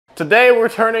Today we're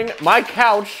turning my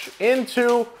couch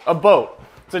into a boat.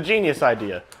 It's a genius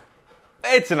idea.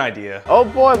 It's an idea. Oh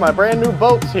boy, my brand new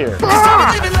boat's here.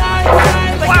 Wow!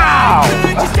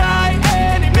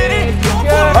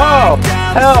 Oh,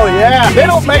 hell yeah! They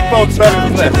don't make boats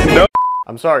better than this. No.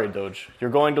 I'm sorry, Doge.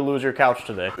 You're going to lose your couch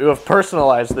today. You have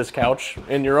personalized this couch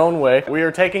in your own way. We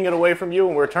are taking it away from you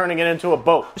and we're turning it into a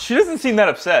boat. She doesn't seem that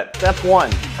upset. Step 1,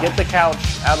 get the couch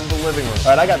out of the living room.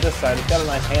 All right, I got this side. It's got a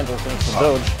nice handle thanks to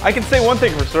Doge. I can say one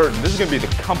thing for certain. This is going to be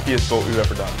the comfiest boat we've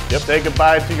ever done. Yep. Say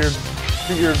goodbye to your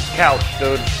couch,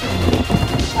 Doge.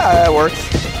 That works.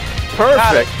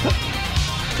 Perfect.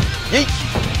 Yeet.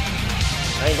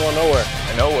 I ain't going nowhere.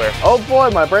 Nowhere. Oh boy,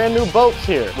 my brand new boat's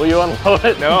here. Will you unload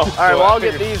it? No. All right, well, I'll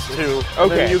get these two. And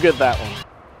Okay. then you get that one.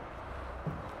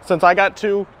 Since I got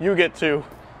 2, you get 2.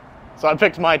 So I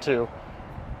picked my 2.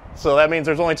 So that means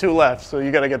there's only 2 left. So you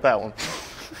got to get that one.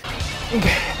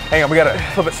 Okay. Hang on, we gotta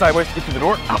flip it sideways to get through the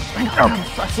door. Oh,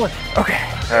 okay.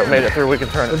 All right, made it through. We can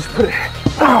turn it. Just put it.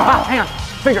 Hang on.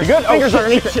 Fingers. You good? Fingers Oh,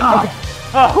 underneath shit, it.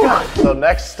 okay. So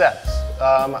next steps.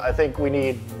 I think we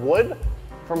need wood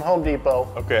from Home Depot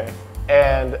Okay.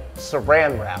 and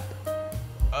saran wrap.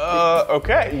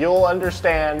 Okay. You'll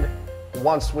understand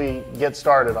once we get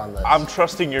started on this. I'm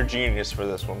trusting your genius for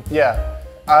this one. Yeah.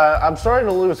 I'm starting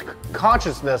to lose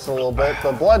consciousness a little bit.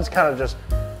 The blood's kind of just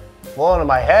flowing in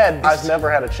my head. I've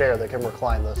never had a chair that can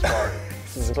recline this far.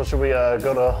 So should we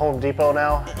go to Home Depot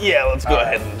now? Yeah, let's go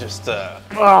ahead and just,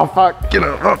 Oh, fuck. Get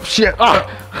out. Oh, shit.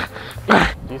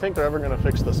 Do you think they're ever going to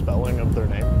fix the spelling of their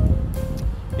name?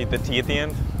 Eat the T at the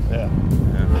end? Yeah.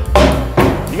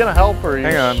 You going to help or are you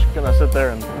just going to sit there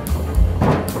and...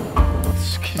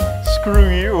 Screw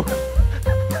you.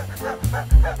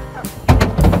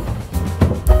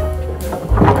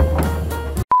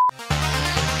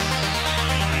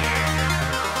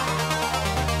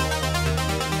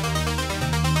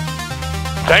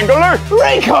 Dangler?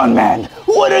 Raycon Man,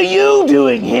 what are you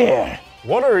doing here?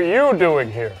 What are you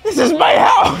doing here? This is my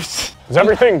house. Is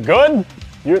everything good?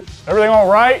 Everything all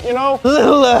right, you know?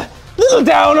 Little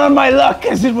down on my luck,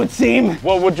 as it would seem.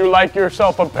 Well, would you like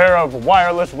yourself a pair of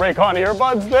wireless Raycon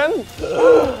earbuds then?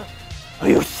 Are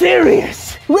you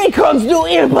serious? Raycon's new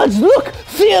earbuds look,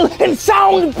 feel, and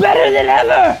sound better than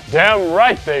ever. Damn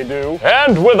right they do.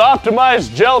 And with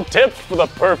optimized gel tips for the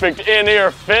perfect in-ear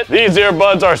fit, these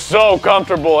earbuds are so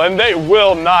comfortable and they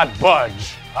will not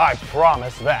budge. I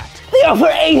promise that. They offer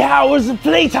 8 hours of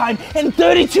playtime and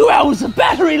 32 hours of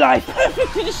battery life.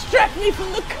 Perfect to distract me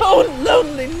from the cold,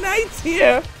 lonely nights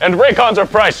here. And Raycons are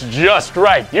priced just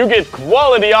right. You get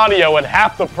quality audio at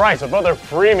half the price of other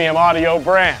premium audio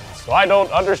brands. So I don't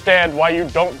understand why you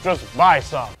don't just buy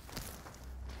some.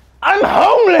 I'm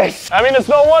homeless. I mean, it's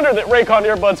no wonder that Raycon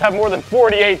earbuds have more than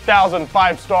 48,000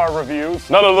 5-star reviews.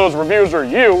 None of those reviews are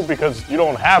you because you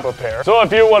don't have a pair. So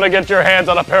if you want to get your hands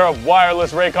on a pair of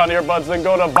wireless Raycon earbuds, then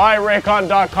go to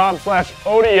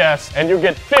buyraycon.com/ODS and you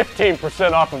get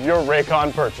 15% off of your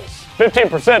Raycon purchase.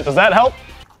 15%, does that help?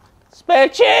 Spare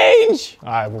change.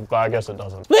 I guess it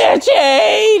doesn't. Spare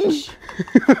change.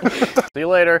 See you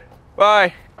later.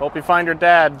 Bye. Hope you find your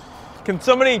dad. Can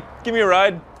somebody give me a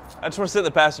ride? I just want to sit in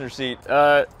the passenger seat.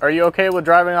 Are you okay with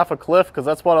driving off a cliff? Because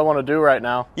that's what I want to do right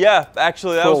now. Yeah,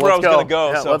 actually, that Cool, was where I was let's going to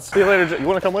go. Yeah, So. let's see you later. You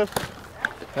want to come with?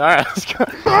 All right, let's go.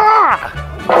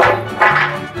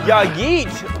 Ya yeet,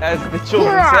 as the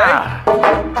children say.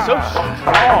 So strong.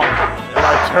 Am I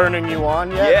turning you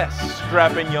on yet? Yes,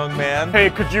 strapping young man. Hey,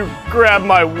 could you grab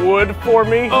my wood for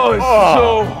me? Oh, it's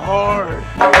so hard.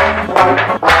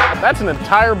 That's an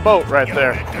entire boat right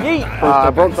there. Yeet. I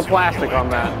broke the plastic on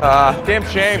that. Damn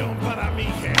shame.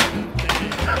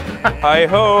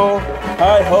 Hi-ho,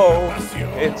 hi-ho.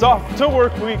 It's off to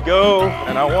work we go.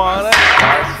 And I want to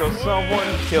die so someone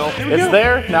kill. It's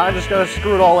there, now I just gotta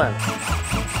screw it all in.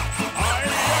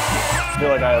 I feel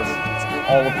like I have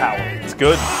all the power. It's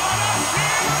good.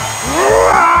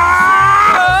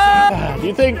 Do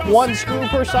you think 1 screw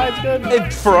per side's good?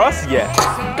 For us, yes.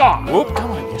 God, whoop, come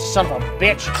on, you son of a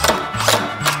bitch.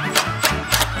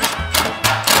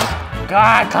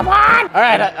 God, come on! All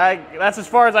right, that's as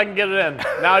far as I can get it in.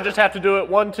 Now I just have to do it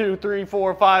 1, 2, 3,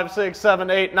 4, 5, 6, 7,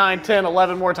 8, 9, 10,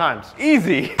 11 more times.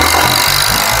 Easy.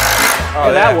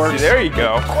 Oh, that works. See, there you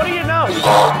go. What do you know? You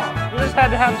just had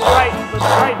to have the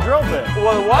right drill bit.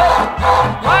 Well, the what?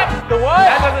 What? The what?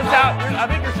 That doesn't sound, I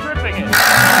think you're stripping it.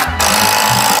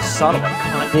 Son of a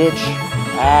cunt. Bitch.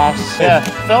 Ass. Yeah,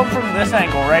 film from this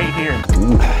angle right here.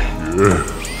 Yeah,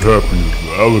 happy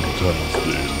Valentine's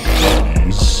Day,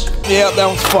 ladies. Yeah, that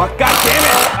one's fucked. God damn it!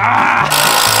 Ah!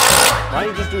 Why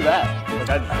don't you just do that?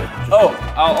 Like Oh,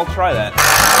 I'll try that.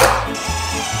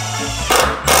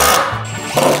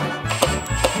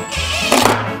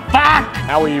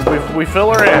 Now we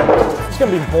fill her in. It's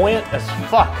gonna be buoyant as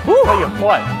fuck. Tell you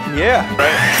what. Yeah.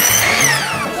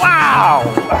 Right. Wow!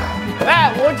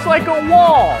 That looks like a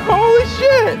wall. Holy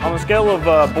shit! On a scale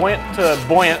of buoyant to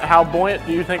buoyant, how buoyant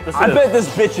do you think this is? I bet this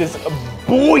bitch is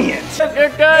buoyant.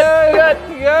 Good,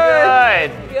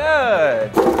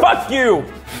 good. Fuck you!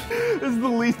 This is the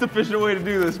least efficient way to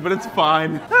do this, but it's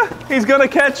fine. He's gonna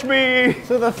catch me.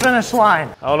 To the finish line.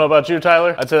 I don't know about you,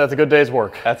 Tyler. I'd say that's a good day's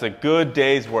work. That's a good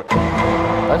day's work.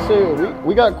 I say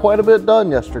we got quite a bit done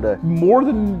yesterday. More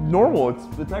than normal.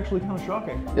 It's actually kind of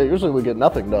shocking. Yeah, usually we get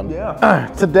nothing done. Yeah.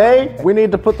 Today, we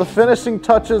need to put the finishing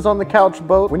touches on the couch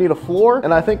boat. We need a floor,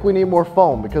 and I think we need more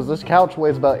foam because this couch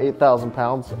weighs about 8,000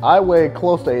 pounds. I weigh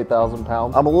close to 8,000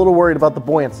 pounds. I'm a little worried about the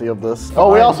buoyancy of this.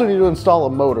 Oh, we also need to install a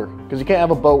motor because you can't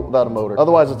have a boat without a motor.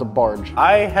 Otherwise, it's a barge.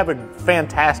 I have a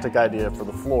fantastic idea for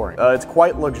the flooring. It's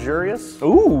quite luxurious.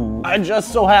 Ooh. I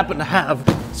just so happen to have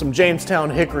some Jamestown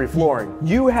hickory flooring.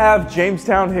 You have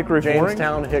Jamestown hickory flooring?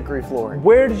 Jamestown hickory flooring.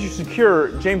 Where did you secure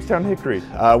Jamestown hickory?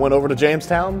 I went over to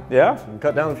Jamestown. Yeah? And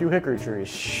cut down a few hickory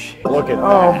trees. Look at that.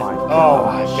 Oh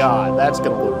my God, that's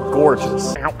gonna look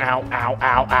gorgeous. Ow, ow, ow,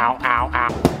 ow, ow, ow,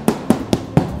 ow.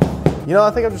 You know,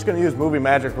 I think I'm just gonna use movie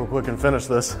magic real quick and finish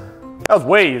this. That was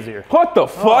way easier. What the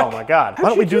fuck? Oh my God. Why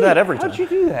don't we do that every time? How'd you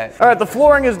do that? All right, the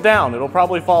flooring is down. It'll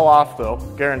probably fall off though,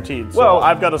 guaranteed. So Well-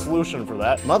 I've got a solution for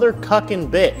that. Mother cucking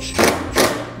bitch.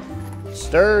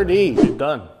 Sturdy. You're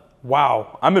done.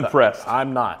 Wow, I'm impressed.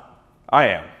 I'm not. I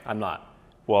am. I'm not.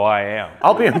 Well, I am.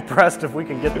 I'll be impressed if we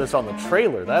can get this on the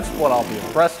trailer. That's what I'll be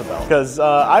impressed about. Because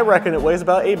I reckon it weighs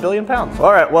about 8 billion pounds.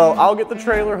 All right, well, I'll get the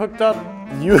trailer hooked up.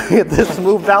 You get this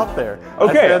moved out there.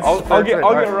 Okay, That's I'll get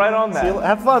perfect. right on that. See you-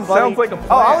 have fun, buddy. Sounds like a plan.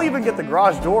 Oh, I'll even get the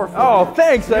garage door for Oh, you.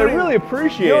 thanks. I don't really even-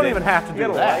 appreciate it. You don't even have to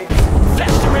do that.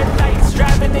 Flashing red lights,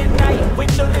 driving at night,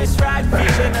 windowless ride,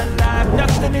 vision alive,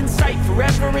 nothing in sight,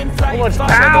 forever in flight. So much Follow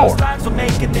power. those lines, we're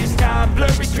making this time,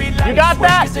 blurry street lights. You got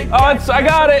that? Oh, I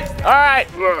got it. All right.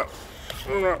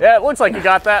 Yeah, it looks like you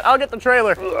got that. I'll get the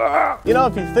trailer. You know,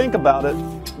 if you think about it,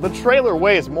 the trailer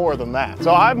weighs more than that.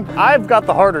 So I've got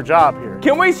the harder job here.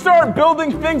 Can we start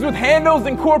building things with handles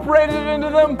incorporated into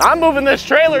them? I'm moving this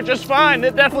trailer just fine.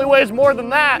 It definitely weighs more than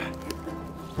that.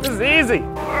 This is easy.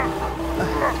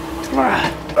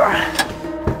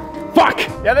 Fuck!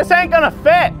 Yeah, this ain't gonna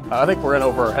fit. I think we're in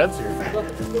over our heads here.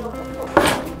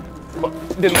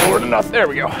 Didn't lower it enough. There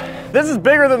we go. This is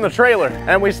bigger than the trailer,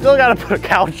 and we still gotta put a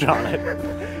couch on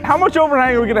it. How much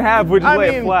overhang are we gonna have if we just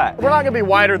lay it flat? we're not gonna be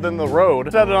wider than the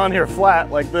road. Set it on here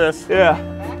flat like this. Yeah.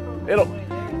 It'll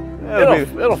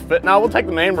fit. Now we'll take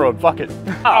the main road. Fuck it.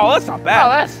 Oh, that's not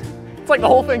bad. It's like the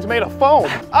whole thing's made of foam.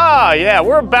 Ah, yeah,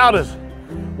 we're about as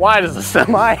wide as a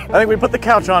semi. I think we put the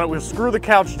couch on it. We'll screw the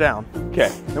couch down. Okay.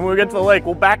 Then when we get to the lake,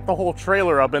 we'll back the whole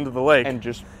trailer up into the lake And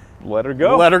just let her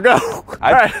go. let her go.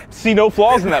 I All right. see no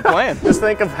flaws in that plan. Just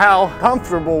think of how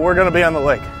comfortable we're gonna be on the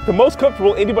lake. The most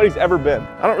comfortable anybody's ever been.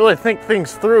 I don't really think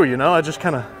things through, you know? I just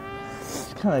kind of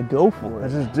Go for I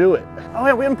just do it. Oh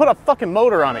yeah, we haven't put a fucking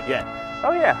motor on it yet.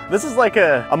 Oh yeah. This is like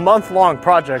a month-long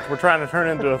project we're trying to turn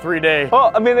into a 3-day.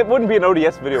 Well, I mean, it wouldn't be an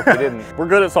ODS video if we didn't. We're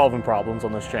good at solving problems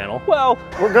on this channel. Well,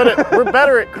 We're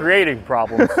better at creating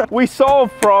problems. we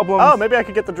solve problems. Oh, maybe I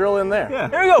could get the drill in there. Yeah.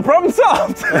 There we go. Problem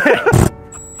solved.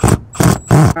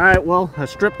 All right, well, I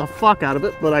stripped the fuck out of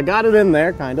it, but I got it in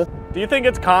there, kinda. Do you think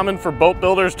it's common for boat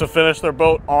builders to finish their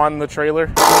boat on the trailer?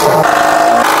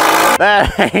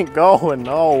 That ain't going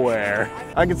nowhere.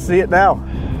 I can see it now.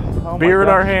 Beer in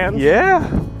our hands. Yeah.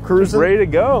 Cruising. Ready to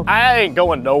go. I ain't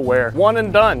going nowhere. One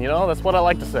and done, you know? That's what I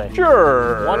like to say.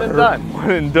 Sure. One and done. One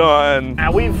and done.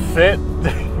 Now we fit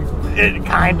it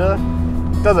kinda.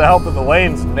 Doesn't help that the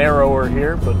lane's narrower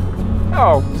here, but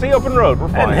Oh, see, open road. We're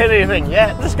I hadn't fine. hit anything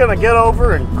yet. Just gonna get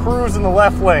over and cruise in the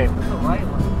left lane.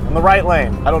 In the right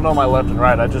lane. I don't know my left and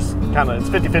right. I just kinda, it's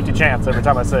 50-50 chance every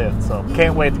time I say it. So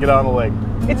can't wait to get on the lake.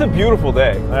 It's a beautiful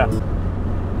day. Yeah.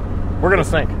 We're gonna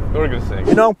sink. We're gonna sing.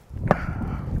 You know,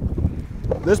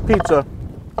 this pizza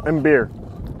and beer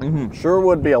sure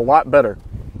would be a lot better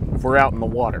if we're out in the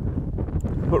water.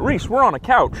 But Reese, we're on a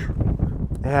couch.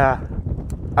 Yeah.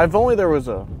 If only there was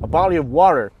a body of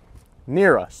water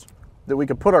near us that we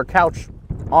could put our couch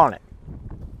on it.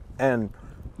 And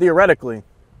theoretically,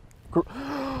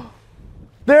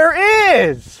 there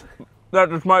is! That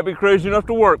just might be crazy enough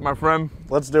to work, my friend.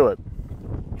 Let's do it.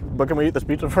 But can we eat this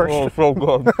pizza first? Oh, so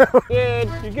good. Good.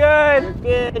 You good?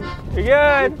 Good. You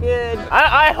good? Good.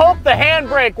 I hope the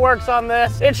handbrake works on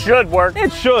this. It should work.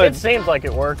 It should. It seems like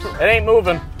it works. It ain't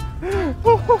moving.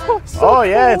 Oh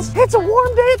yeah, it's a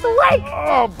warm day at the lake.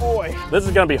 Oh boy. This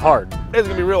is gonna be hard. It's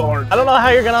gonna be real hard. I don't know how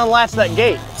you're gonna unlatch that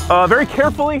gate. Very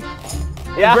carefully.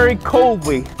 Yeah. very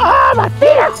coldly. Ah, my feet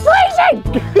are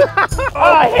freezing! Oh,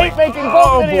 I hate making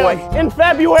boat videos in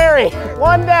February.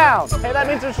 One down. Hey, that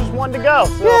means there's just one to go.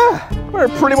 So. Yeah, we're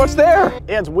pretty much there.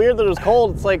 Yeah, it's weird that it was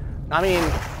cold. It's like, I mean,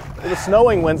 it was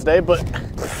snowing Wednesday, but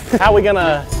how are we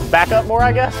gonna back up more,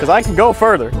 I guess? Because I can go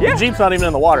further. Yeah. The Jeep's not even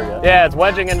in the water yet. Yeah, it's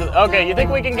wedging into, okay, you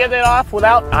think we can get it off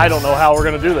without? I don't know how we're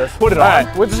gonna do this. Put it All on.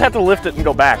 right, we'll just have to lift it and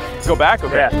go back. Go back?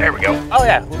 Okay. Yeah. There we go. Oh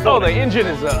yeah. Oh, the engine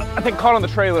is, I think, caught on the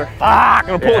trailer. Fuck.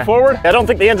 Gonna pull it forward? I don't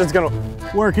think the engine's gonna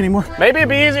work anymore. Maybe it'd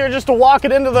be easier just to walk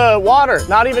it into the water,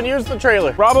 not even use the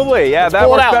trailer. Probably, yeah, that pull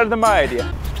it works out. better than my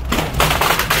idea.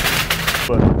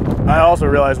 But I also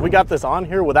realized we got this on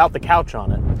here without the couch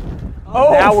on it.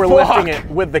 Oh, now we're fuck. lifting it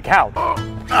with the couch.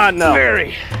 No.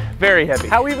 Very, very heavy.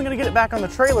 How are we even gonna get it back on the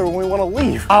trailer when we wanna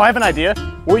leave? Oh, I have an idea.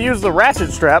 We'll use the ratchet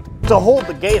strap to hold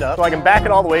the gate up so I can back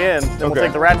it all the way in, then we'll Okay.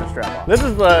 take the ratchet strap off. This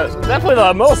is definitely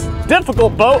the most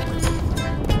difficult boat.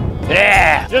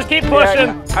 Yeah, just keep pushing,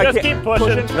 I just can't- keep pushing.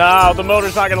 pushing. No, the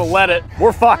motor's not gonna let it.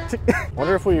 We're fucked.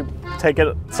 Wonder if we take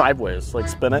it sideways, like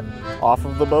spin it off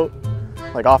of the boat,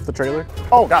 like off the trailer.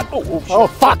 Oh God, oh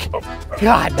fuck.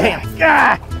 God damn.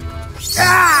 Ah.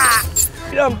 Ah.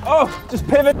 Oh, just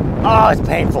pivot. Oh, it's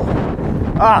painful.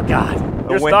 Oh God.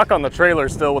 You're wind. stuck on the trailer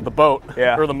still with the boat.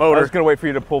 Yeah. Or the I motor. was gonna wait for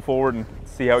you to pull forward and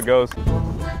see how it goes.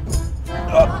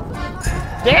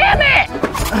 Damn it!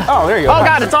 Oh, there you go. Oh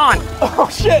God, it's on. Oh,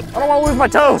 shit. I don't want to lose my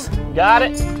toes. Got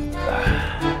it.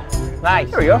 Nice.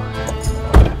 There we go.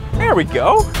 There we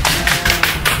go.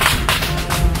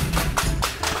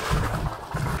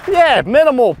 Yeah,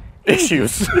 minimal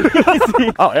issues.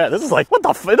 Oh yeah, this is like, what the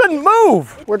f, it didn't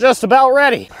move. We're just about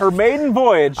ready. Her maiden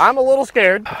voyage. I'm a little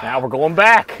scared. Now we're going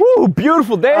back. Woo,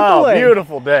 beautiful day. Oh, delay.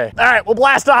 beautiful day. All right, we'll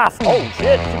blast off. Oh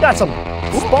shit, she got some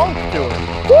spunk to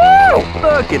her. Woo!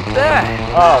 Look at that.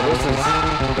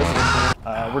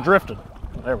 Oh, we're drifting.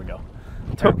 There we go.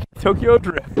 Tokyo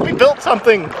Drift. We built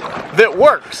something that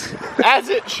works as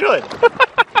it should.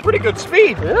 Pretty good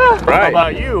speed. Yeah. How Right.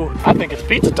 about you? I think it's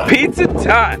pizza time. Pizza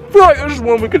time. I feel like this is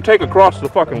one we could take across the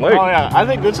fucking lake. Oh yeah, I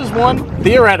think this is one,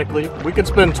 theoretically, we could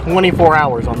spend 24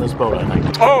 hours on this boat, I think.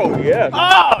 Oh, yeah.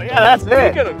 Oh, yeah, that's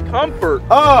it. Speaking of comfort.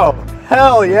 Oh,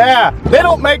 hell yeah. They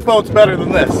don't make boats better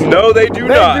than this. No, they do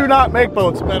not. They do not make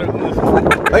boats better than this.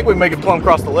 I think we make it plumb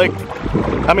across the lake.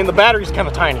 I mean, the battery's kind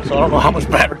of tiny, so I don't know how much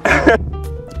battery.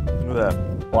 Look at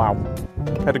that. Wow.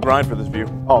 Had to grind for this view.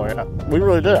 Oh yeah, we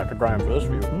really did have to grind for this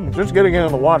view. Just getting into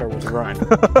the water was a grind.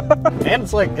 And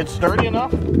it's like, it's sturdy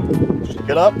enough. Just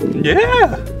get up,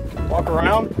 Yeah. walk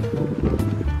around.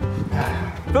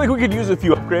 I feel like we could use a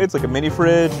few upgrades, like a mini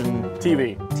fridge and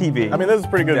TV. TV. I mean, this is a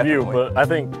pretty good view, Definitely. but I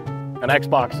think an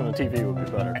Xbox and a TV would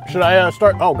be better. Should I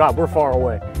start? Oh God, we're far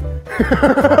away.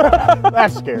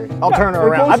 That's scary. I'll turn her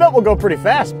around. I bet we'll go pretty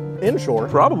fast inshore.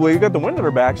 Probably. You got the wind at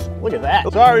our backs. Look at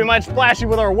that. Sorry, we might splash you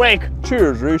with our wake.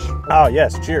 Cheers, Reese. Oh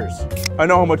yes, cheers. I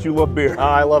know how much you love beer.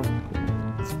 I love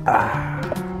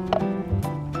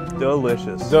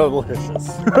Delicious.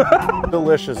 delicious,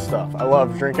 delicious stuff. I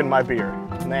love drinking my beer.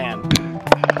 Man,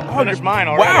 finished mine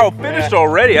already. Wow, finished Yeah.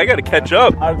 already. I gotta catch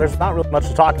up. There's not really much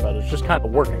to talk about. It's just kind of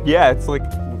working. Yeah, it's like,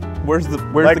 where's the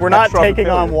Like the we're not catastrophic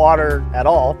taking on failure? water at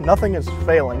all. Nothing is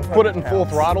failing. Put it in full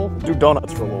throttle. Do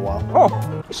donuts for a little while.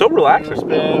 Oh, so relaxing.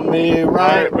 Spin me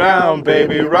right round,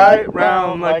 baby, right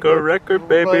round, like a record,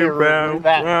 baby, round,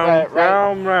 round,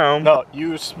 round, round. No,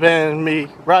 you spin me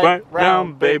right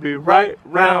round, baby, right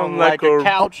round, like a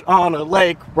couch on a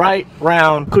lake, right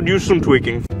round. Could use some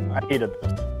tweaking. I needed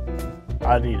this.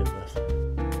 I needed this.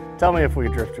 Tell me if we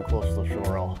drift too close to the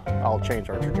shore, I'll change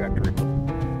our trajectory.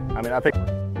 I mean, I think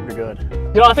we're good.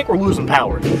 You know, I think we're losing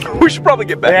power. We should probably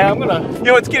get back. Yeah, I'm gonna. You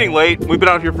know, it's getting late. We've been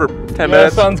out here for 10 The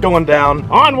minutes. sun's going down.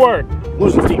 Onward!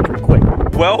 Losing steam pretty quick.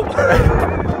 Well,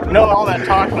 You know, all that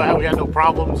talk about how we had no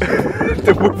problems. we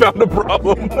found a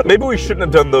problem. Maybe we shouldn't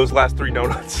have done those last 3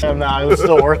 donuts. And it was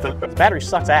still worth it. This battery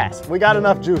sucks ass. We got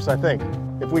enough juice, I think.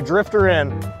 If we drift her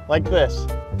in like this,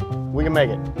 we can make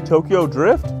it. Tokyo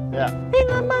Drift? Yeah.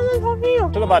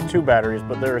 Took about 2 batteries,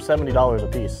 but they're $70 a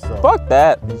piece. So Fuck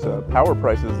that. These power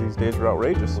prices these days are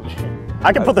outrageous.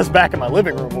 I can put this back in my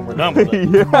living room when we're done with it.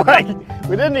 Yeah. Like,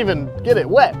 we didn't even get it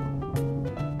wet.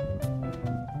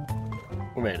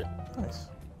 We made it. Nice.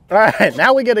 All right,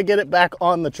 now we got to get it back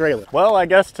on the trailer. Well, I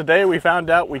guess today we found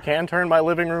out we can turn my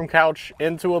living room couch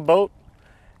into a boat,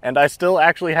 and I still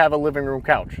actually have a living room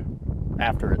couch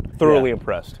after it. Thoroughly Yeah.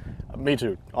 impressed. Me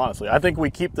too, honestly. I think we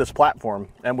keep this platform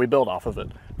and we build off of it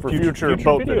for future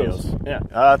boat videos.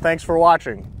 Yeah. Thanks for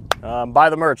watching. Buy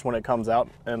the merch when it comes out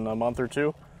in a month or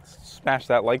 2. Smash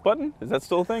that like button. Is that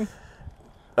still a thing?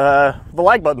 The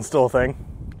like button's still a thing.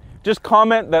 Just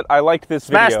comment that I liked this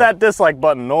video. Smash that dislike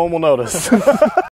button. No one will notice.